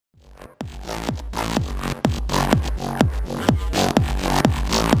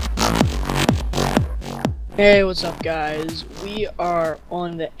Hey, what's up guys? We are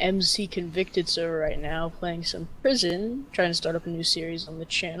on the MC Convicted server right now, playing some Prison, trying to start up a new series on the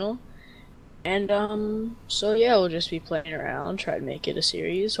channel. And so yeah, we'll just be playing around, try to make it a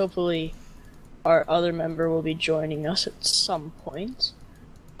series. Hopefully our other member will be joining us at some point.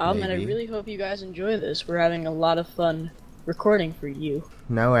 And I really hope you guys enjoy this. We're having a lot of fun recording for you.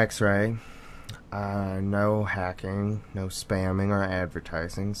 No x-ray, no hacking, no spamming or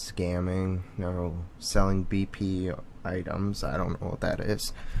advertising, scamming, no selling BP items, I don't know what that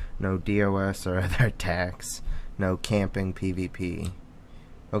is, no DOS or other attacks, no camping PvP.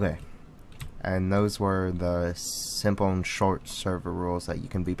 Okay, and those were the simple and short server rules that you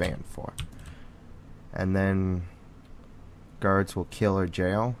can be banned for. And then guards will kill or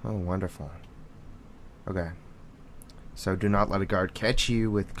jail. Oh, wonderful. Okay. So do not let a guard catch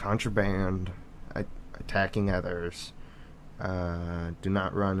you with contraband, attacking others. Do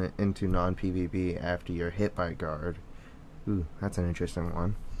not run into non-PvP after you're hit by a guard. Ooh, that's an interesting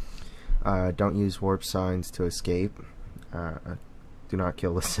one. Don't use warp signs to escape. Do not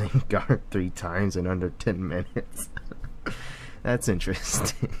kill the same guard 3 times in under 10 minutes. That's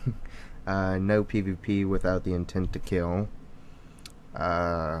interesting. No PvP without the intent to kill.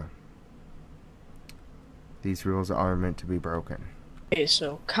 These rules are meant to be broken. Okay,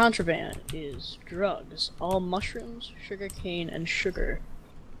 so contraband is drugs, all mushrooms, sugarcane, and sugar.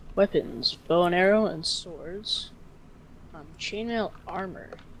 Weapons, bow and arrow and swords. Chainmail armor.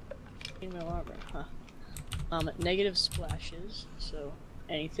 Negative splashes, so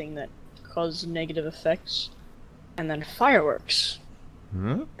anything that causes negative effects. And then fireworks.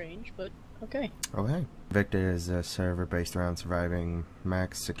 Strange, but okay. Okay. Victor is a server based around surviving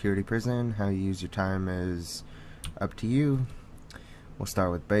max security prison. How you use your time is up to you. We'll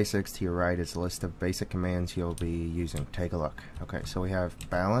start with basics. To your right is a list of basic commands you'll be using. Take a look. Okay, so we have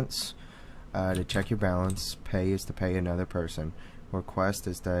balance. To check your balance. Pay is to pay another person. Request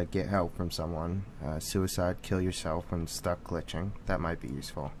is to get help from someone. Suicide, kill yourself when stuck glitching. That might be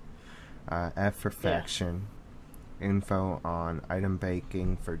useful. F for faction. Info on item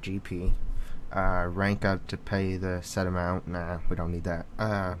banking for GP. Rank up to pay the set amount. Nah, we don't need that.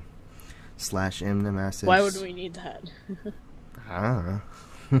 /M the message. Why would we need that? /R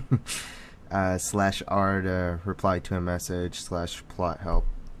to reply to a message. /plot help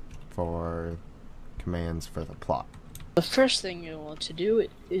for commands for the plot. The first thing you'll want to do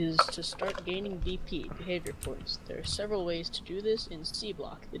is to start gaining BP, behavior points. There are several ways to do this in C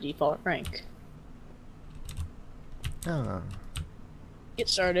block, the default rank. To get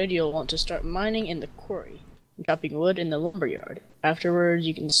started, you'll want to start mining in the quarry, chopping wood in the lumberyard. Afterwards,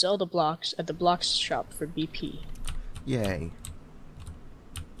 you can sell the blocks at the blocks shop for BP. Yay.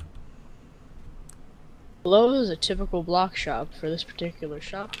 Below is a typical block shop. For this particular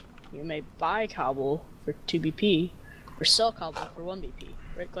shop, you may buy cobble for 2 BP, or sell cobble for 1 BP.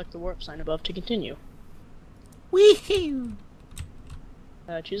 Right-click the warp sign above to continue. Wee-hoo!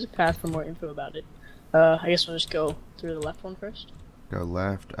 Choose a path for more info about it. I guess we'll just go through the left one first. Go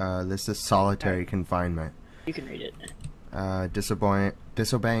left. This is solitary confinement. You can read it.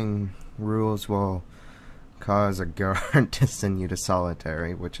 Disobeying rules will cause a guard to send you to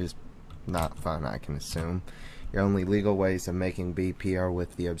solitary, which is not fun, I can assume. Your only legal ways of making BP are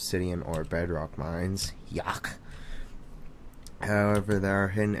with the obsidian or bedrock mines. Yuck. However, there are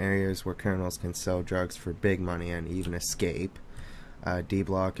hidden areas where criminals can sell drugs for big money and even escape. D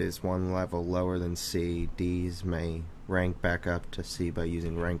block is 1 level lower than C. Ds may rank back up to C by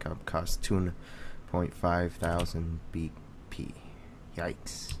using rank up. Cost 2.5 thousand BP.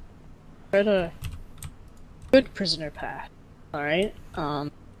 Yikes. Try a good prisoner path. Alright,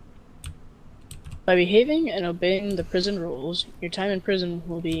 by behaving and obeying the prison rules, your time in prison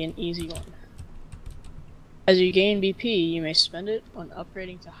will be an easy one. As you gain BP, you may spend it on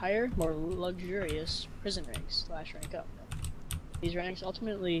upgrading to higher, more luxurious prison ranks /rank up. These ranks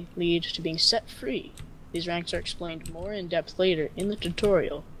ultimately lead to being set free. These ranks are explained more in depth later in the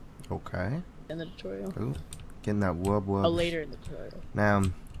tutorial. Okay. In the tutorial? Ooh, getting that wub wub. Oh, later in the tutorial. Now,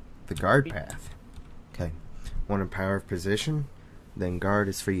 the guard path. Okay. Want a power of position? Then guard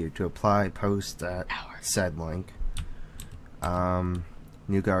is for you. To apply, post at said link.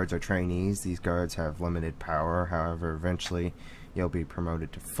 New guards are trainees. These guards have limited power. However, eventually you'll be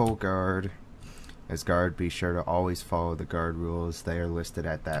promoted to full guard. As guard, be sure to always follow the guard rules. They are listed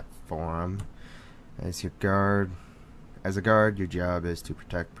at that forum. As a guard, your job is to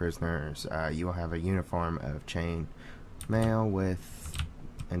protect prisoners. You will have a uniform of chain mail with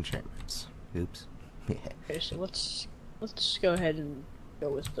enchantments. Oops. Okay, so let's go ahead and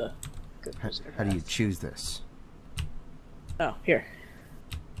go with the good prisoner How do you path. choose this? Oh, here.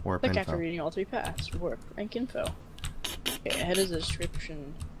 Warp Click after info. reading all 3 paths. Warp. Rank info. Okay, ahead is the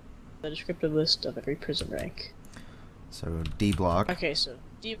descriptive list of every prison rank. So D block. Okay, so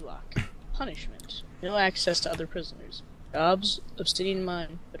D block. Punishment. No access to other prisoners. Jobs, obsidian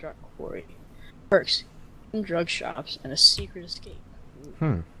mine, bedrock quarry. Perks. Drug shops and a secret escape.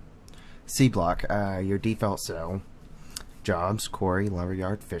 C block. Your default cell. Jobs, quarry,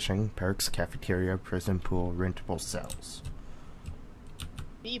 lumberyard, fishing, perks, cafeteria, prison pool, rentable cells.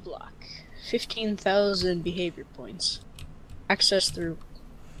 B block. 15,000 behavior points. Access through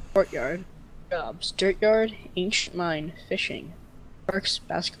courtyard. Jobs. Dirt yard, ancient mine, fishing. Parks,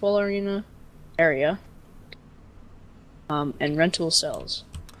 basketball arena, area. And rental cells.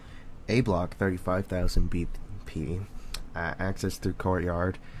 A block, 35,000 BP. Access through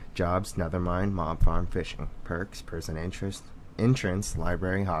courtyard. Jobs, nether mine, mob farm, fishing. Perks, prison entrance,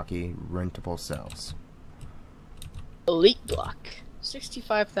 library, hockey, rentable cells. Elite block.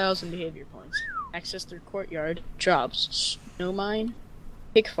 65,000 behavior points. Access through courtyard. Jobs. Snow mine,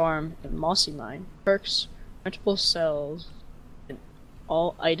 pig farm, and mossy mine. Perks, rentable cells, and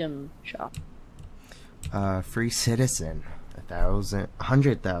all item shop. Free citizen.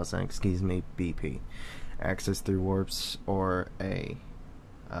 100,000, excuse me, BP. Access through warps or a...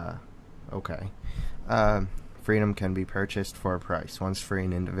 okay. Freedom can be purchased for a price. Once free,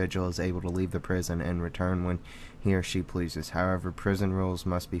 an individual is able to leave the prison and return when he or she pleases. However, prison rules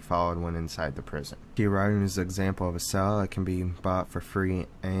must be followed when inside the prison. The writing is an example of a cell. It can be bought for free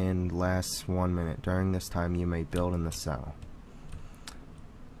and lasts 1 minute. During this time, you may build in the cell.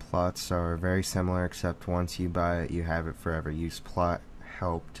 Plots are very similar, except once you buy it, you have it forever. Use plot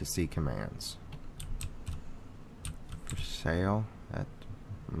help to see commands. For sale?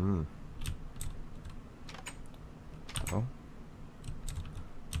 Oh.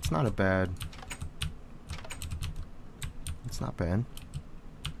 It's not a bad... It's not bad.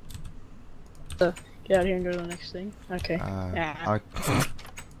 So, get out here and go to the next thing. Okay.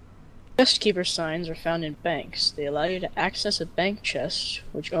 Chest keeper signs are found in banks. They allow you to access a bank chest,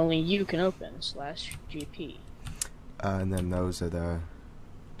 which only you can open, /GP. And then those are the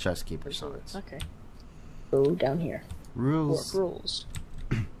chest keeper signs. Okay. Go down here. Rules. Rules.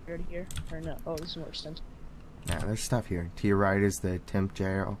 Already here? Or no? Oh, this is more extensive. Yeah, there's stuff here. To your right is the temp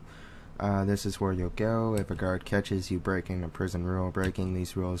jail. This is where you'll go if a guard catches you breaking a prison rule. Breaking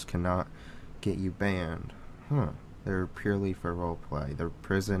these rules cannot get you banned. They're purely for roleplay. The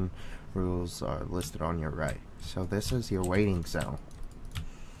prison rules are listed on your right. So this is your waiting cell.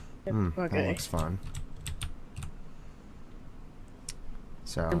 Yep. Okay. That looks fun.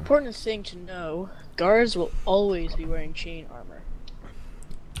 So important thing to know: guards will always be wearing chain armor.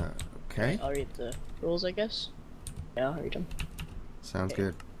 okay. I'll read the rules, I guess. Yeah, I'll read them. Sounds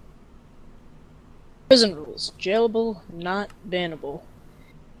good. Prison rules: jailable, not bannable.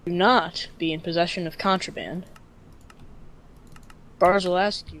 Do not be in possession of contraband. Guards will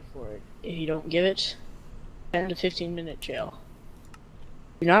ask you for it. If you don't give it, 10 to 15-minute jail.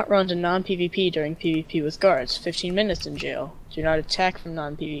 Do not run to non-PvP during PvP with guards. 15 minutes in jail. Do not attack from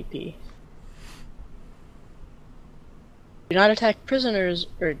non-PvP. Do not attack prisoners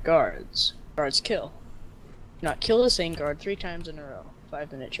or guards. Guards kill. Do not kill the same guard 3 times in a row.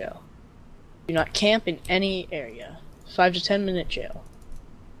 5-minute jail. Do not camp in any area. 5 to 10-minute jail.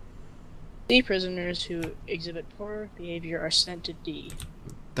 D prisoners who exhibit poor behavior are sent to D.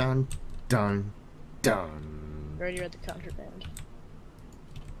 Dun, dun, dun. We already read the contraband.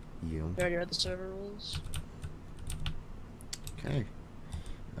 You. We already read the server rules. Okay.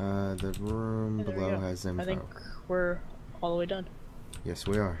 The room Okay, there we below go. has info. I think we're all the way done. Yes,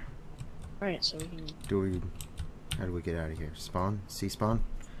 we are. Alright, so we can... How do we get out of here? Spawn? C-spawn?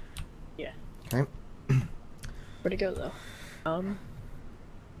 Yeah. Okay. Where'd it go, though?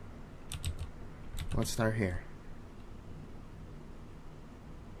 Let's start here.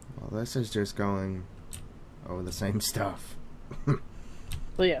 Well, this is just going over the same stuff.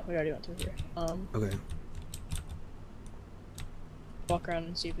 Well, yeah, we already went through here. Okay. Walk around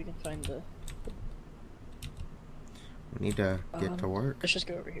and see if we can find the... We need to get to work. Let's just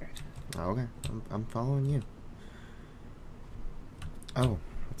go over here. Oh, okay. I'm following you. Oh,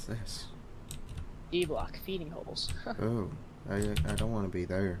 what's this? D block, feeding holes. Oh, I don't want to be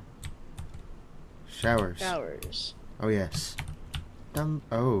there. Showers. Showers. Oh, yes.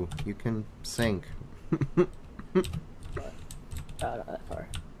 Oh, you can sink. But, not that far.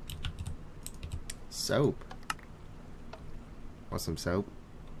 Soap. Want some soap?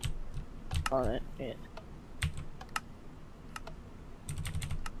 On it, yeah.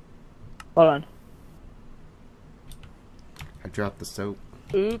 Hold on. I dropped the soap.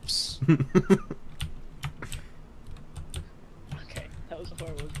 Oops. Okay, that was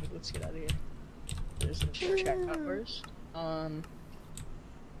horrible. Let's get out of here. There's a chat first.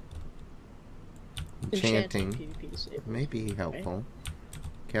 Enchanting PvP disabled. may be helpful. Right.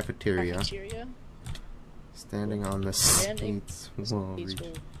 Cafeteria. Cafeteria. Standing on the seats will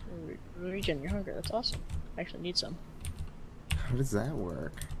regen your hunger. That's awesome. I actually need some. How does that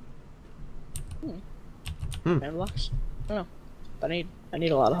work? Man blocks. I don't know. But I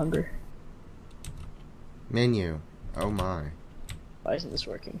need a lot of hunger. Menu. Oh my. Why isn't this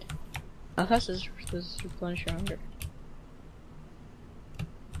working? How fast does replenish your hunger?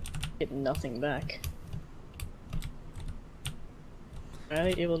 Get nothing back. Are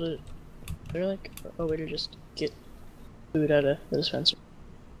they able to? They're like a way to just get food out of the dispenser.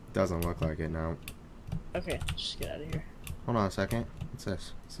 Doesn't look like it now. Okay, just get out of here. Hold on a second. What's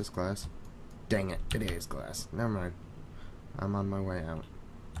this? Is this glass? Dang it! It is glass. Never mind. I'm on my way out.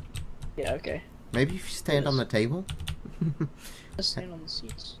 Yeah. Okay. Maybe if you stand on the table. Just stand on the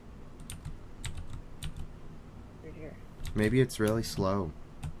seats. Right here. Maybe it's really slow.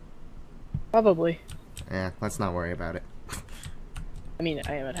 Probably. Let's not worry about it. I mean,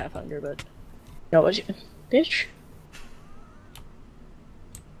 I am at half hunger, but no, what you, bitch.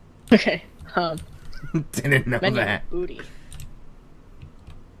 Okay. Didn't know Menu, that. booty.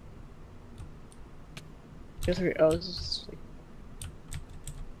 Go through. Oh, this is like.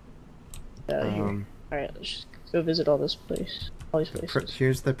 Out of here. Alright, let's just go visit all this place. All these places.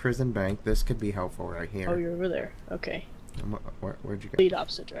 Here's the prison bank. This could be helpful right here. Oh, you're over there. Okay. Where'd you go? Complete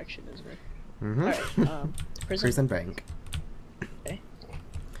opposite direction, isn't it? Alright, prison bank. Okay.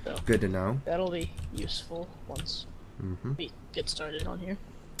 So, good to know. that'll be useful once we get started on here.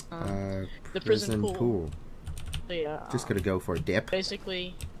 The prison pool. Yeah. Just gonna go for a dip.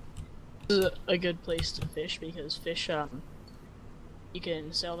 Basically, this is a good place to fish because fish, you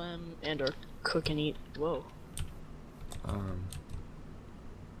can sell them and or cook and eat. Whoa.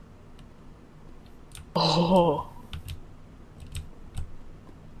 Oh.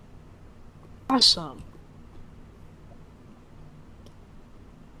 Awesome.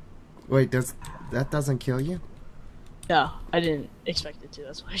 Wait, that doesn't kill you? Yeah, I didn't expect it to.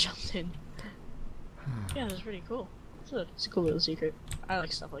 That's why I jumped in. Yeah, that's pretty cool. It's a cool little secret. I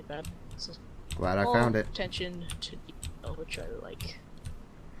like stuff like that. Glad I found it. Attention to detail, which I like.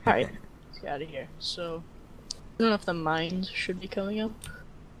 Alright, let's get out of here. So, I don't know if the mines should be coming up.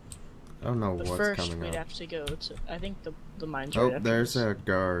 I don't know But what's first, coming we'd up. have to go to. I think the mines. Right Oh, after there's this. a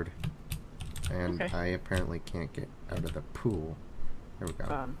guard, and Okay. I apparently can't get out of the pool. There we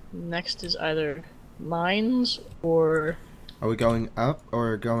go. Next is either mines or. Are we going up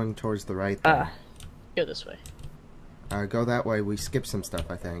or going towards the right? Then? Go this way. Go that way. We skip some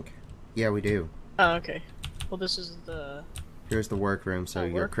stuff, I think. Yeah, we do. Oh, okay. Well, this is the. Here's the workroom, so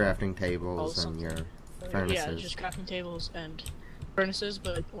your workroom. crafting tables and your furnaces. Yeah, just crafting tables and furnaces,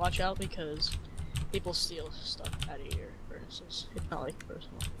 but watch out because people steal stuff out of your furnaces. It's not like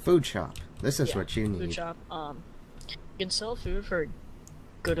personal. Food shop. This is Yeah, what you need. Food shop. You can sell food for a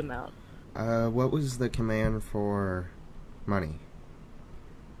good amount. What was the command for money?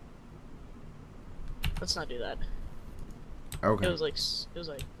 Let's not do that. Okay. It was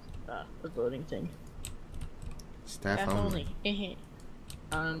like the voting thing. Staff Staff only. only.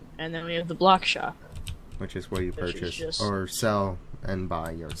 And then we have the block shop. Which is where you Which is purchase just- or sell and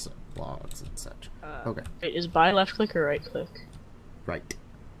buy your logs and such. Okay. Wait, is buy left click or right click? Right.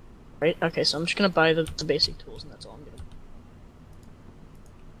 Right? Okay, so I'm just gonna buy the basic tools and that's all I'm gonna.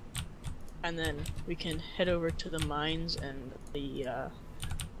 And then we can head over to the mines and the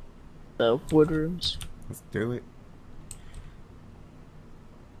wood rooms. Let's do it.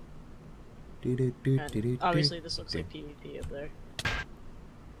 And obviously this looks like PvP up there.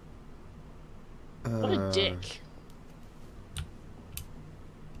 What a dick.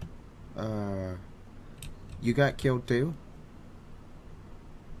 You got killed too?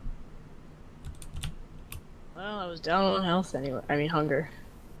 Well, I was down on health anyway. I mean hunger.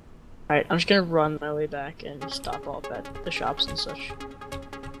 Alright, I'm just gonna run my way back and stop off at the shops and such.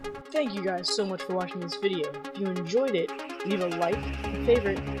 Thank you guys so much for watching this video. If you enjoyed it, leave a like, a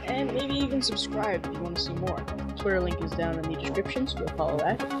favorite, and maybe even subscribe if you want to see more. Twitter link is down in the description, so go follow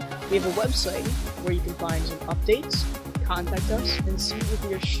that. We have a website where you can find some updates, contact us, and see if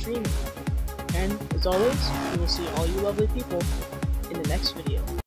we are streaming. And as always, we will see all you lovely people in the next video.